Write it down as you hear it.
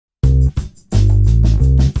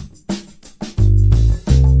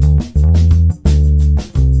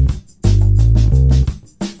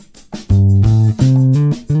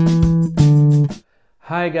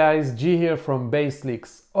Hi guys, G here from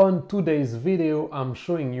BassLicks. On today's video, I'm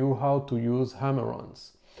showing you how to use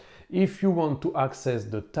hammer-ons. If you want to access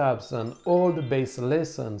the tabs and all the bass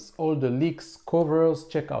lessons, all the licks, covers,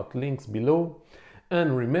 check out links below.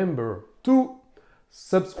 And remember to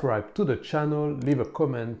subscribe to the channel, leave a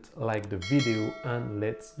comment, like the video, and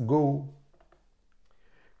let's go.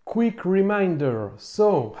 Quick reminder,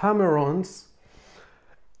 so hammer-ons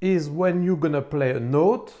is when you're gonna play a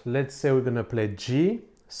note. Let's say we're gonna play G,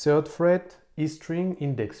 3rd fret, E string,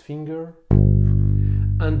 index finger,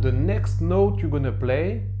 and the next note you're gonna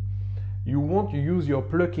play, you want to use your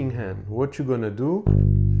plucking hand. What you're gonna do,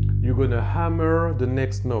 you're gonna hammer the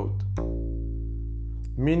next note,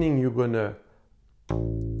 meaning you're gonna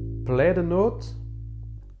play the note,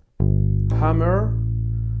 hammer,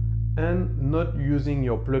 and not using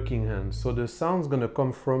your plucking hand. So the sound's gonna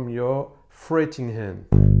come from your fretting hand.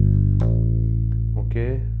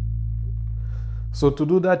 Okay, so to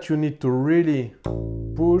do that you need to really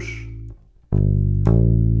push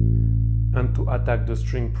and to attack the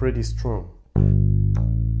string pretty strong.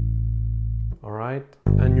 All right,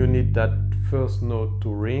 and you need that first note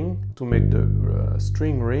to ring, to make the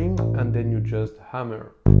string ring, and then you just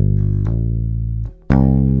hammer.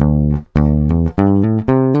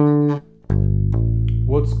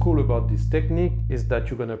 What's cool about this technique is that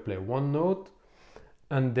you're gonna play one note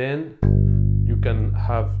and then you can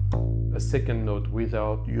have a second note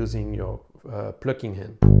without using your plucking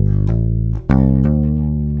hand.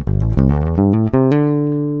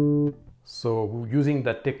 So using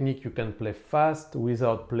that technique, you can play fast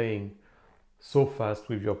without playing so fast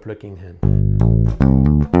with your plucking hand.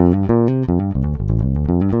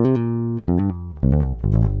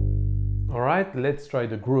 All right, let's try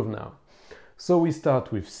the groove now. So we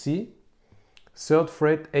start with C, 3rd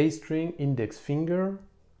fret, A string, index finger.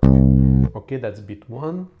 Okay, that's beat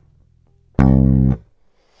 1.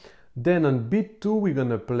 Then on beat 2, we're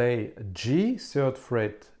gonna play G, 3rd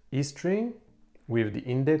fret, E string with the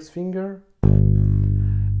index finger.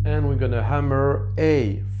 And we're gonna hammer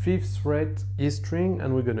A, 5th fret, E string,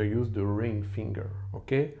 and we're gonna use the ring finger.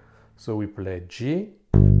 Okay, so we play G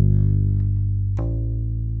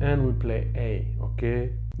and we play A.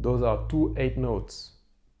 Okay, those are 2 8 notes.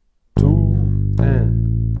 2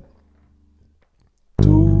 and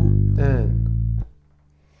 2 and.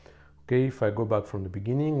 Okay, if I go back from the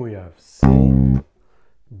beginning, we have C,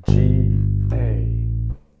 G, A.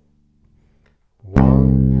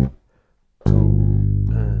 1, 2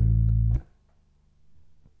 and.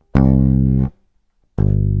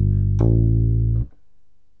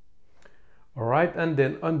 All right, and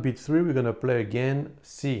then on beat 3, we're gonna play again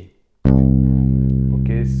C.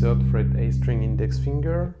 Okay, 3rd fret, A string, index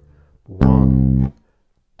finger. 1,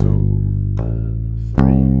 2 and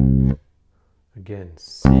 3. Again,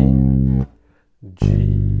 C,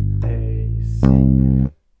 G, A, C.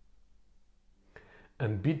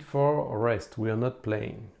 And beat 4, rest. We are not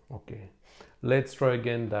playing. Okay, let's try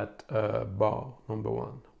again that bar number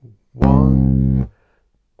 1. 1,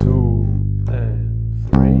 2 and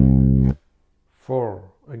 3. 4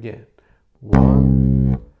 again.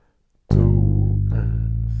 1, 2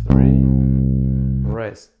 and 3.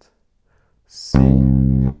 Rest. C,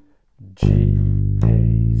 G,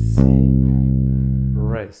 A, C.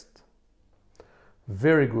 Rest.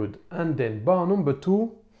 Very good. And then bar number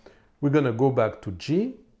 2, we're gonna go back to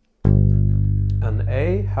G and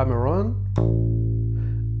A, hammer on.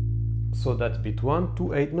 So that's beat 1,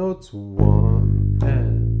 2 8 notes. 1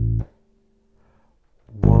 and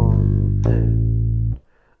 1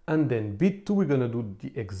 and then beat 2, we're gonna do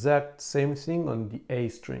the exact same thing on the A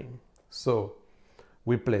string. So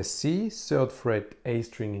we play C, 3rd fret, A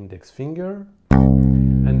string, index finger,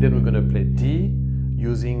 and then we're gonna play D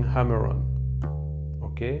using hammer-on.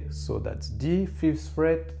 Okay, so that's D, 5th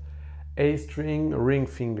fret, A string, ring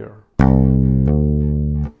finger.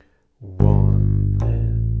 1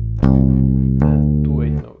 and 2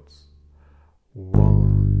 8 notes.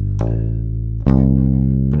 1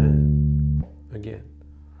 and again.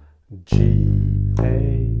 G,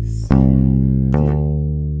 A, C, D.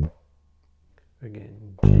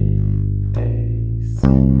 Again, G, A, C,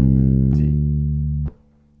 D.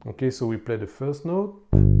 Okay, so we play the first note,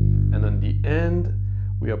 and on the end,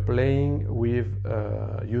 we are playing with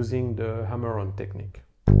using the hammer-on technique.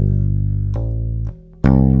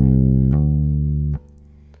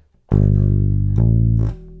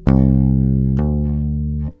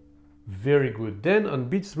 Very good. Then on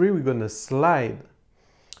beat 3, we're gonna slide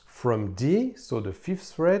from D, so the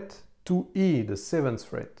 5th fret, to E, the 7th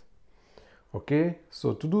fret. Okay,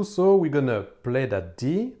 so to do so, we're gonna play that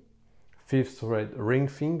D, 5th fret, ring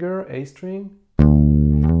finger, A string,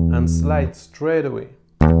 and slide straight away.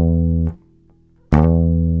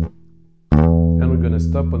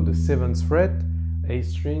 stop on the 7th fret, A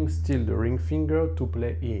string, still the ring finger to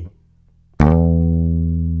play E.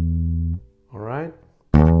 Alright?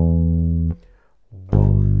 1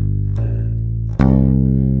 and 2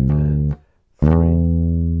 and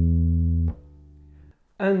 3.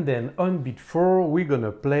 And then on beat 4 we're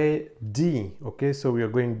gonna play D. Okay, so we are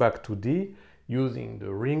going back to D using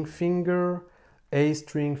the ring finger, A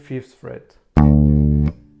string, 5th fret.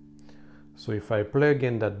 So if I play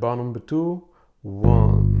again that bar number 2,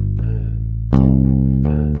 1 and 2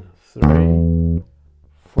 and 3,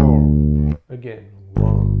 4, again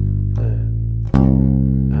 1 and 2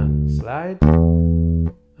 and slide,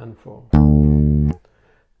 and 4.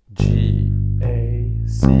 G, A,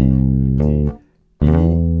 C, D,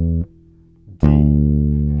 E, D.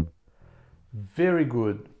 Very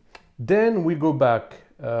good. Then we go back.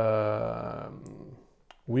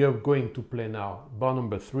 We are going to play now bar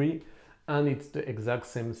number 3, and it's the exact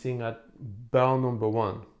same thing at bar number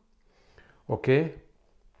 1. Okay?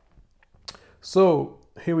 So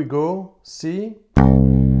here we go. C,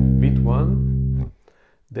 beat 1,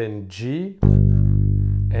 then G,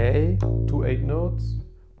 A, 2 8 notes,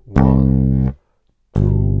 1, 2,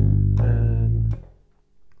 and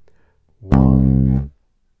 1,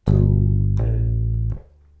 2, and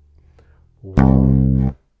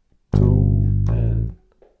 1, 2,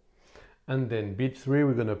 and then beat 3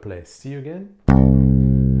 we're gonna play C again,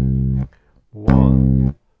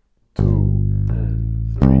 1, 2,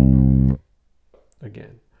 and 3,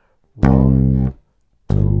 again 1,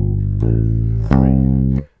 2, and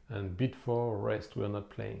 3, and beat 4 rest, we are not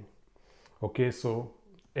playing. Okay, so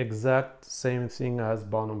exact same thing as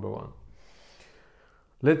bar number 1.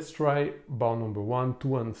 Let's try bar number 1,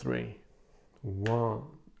 2, and 3. 1,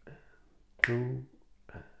 2,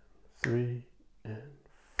 and 3, and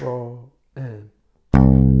 4, and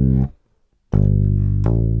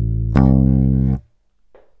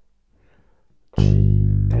G,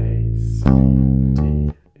 A, C, D,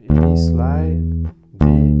 E, slide, D,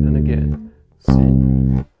 and again C,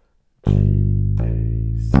 G, A,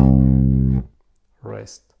 C,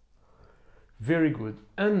 rest. Very good.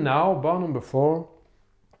 And now bar number 4,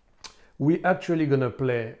 we actually gonna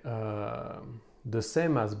play the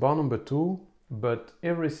same as bar number 2, but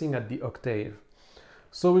everything at the octave.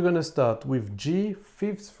 So we're gonna start with G,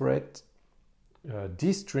 5th fret,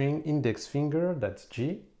 D string, index finger, that's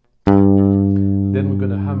G. Then we're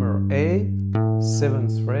gonna hammer A,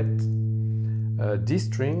 7th fret, D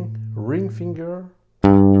string, ring finger.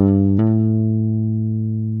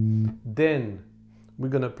 Then we're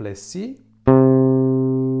gonna play C,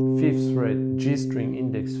 5th fret, G string,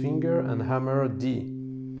 index finger, and hammer D,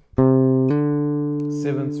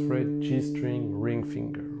 7th fret, G string, ring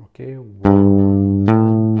finger. Okay, 1,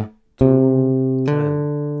 2,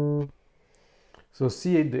 and so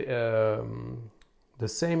see the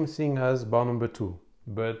same thing as bar number 2,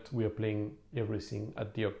 but we are playing everything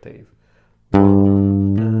at the octave.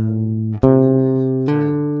 1 and 2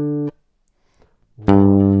 and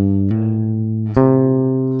 1 and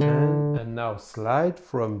 2 and now slide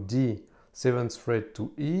from D, 7th fret,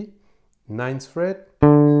 to E, 9th fret.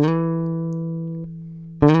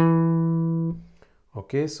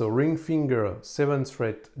 Okay, so ring finger, 7th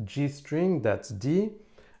fret, G string, that's D,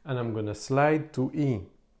 and I'm gonna slide to E,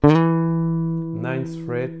 9th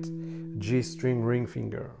fret, G string, ring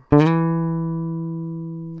finger.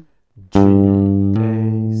 G,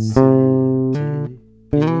 A, C,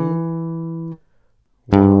 D, E,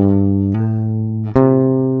 1 and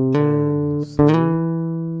 2 and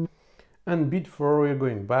 3. And beat 4 we're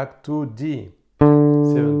going back to D,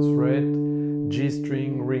 7th fret, G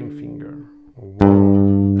string, ring finger.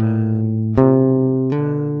 1 and 2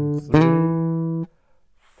 and 3,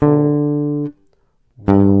 4,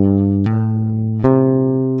 1 and 2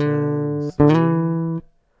 and 3,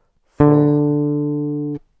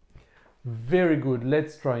 4. Very good.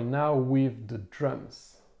 Let's try now with the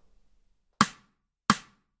drums.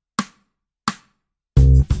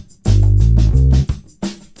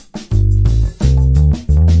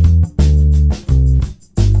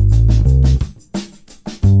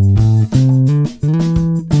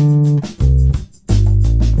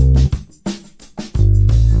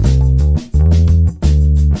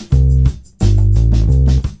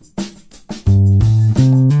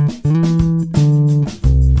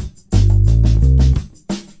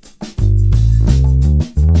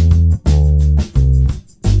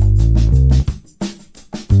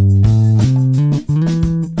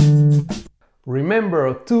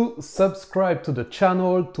 Remember to subscribe to the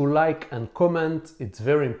channel, to like and comment, it's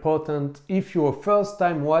very important. If you're a first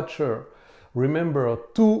time watcher, remember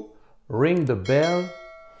to ring the bell.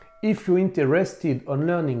 If you're interested on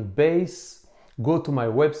learning bass, go to my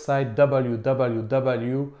website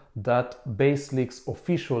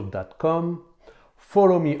www.basslicksofficial.com.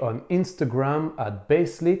 Follow me on Instagram at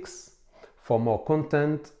BassLicks for more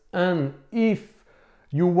content. And if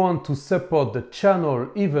you want to support the channel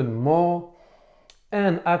even more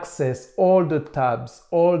and access all the tabs,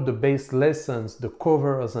 all the bass lessons, the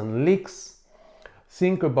covers and licks,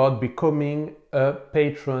 think about becoming a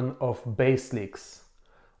patron of BassLicks.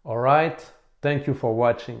 Alright, thank you for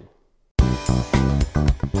watching.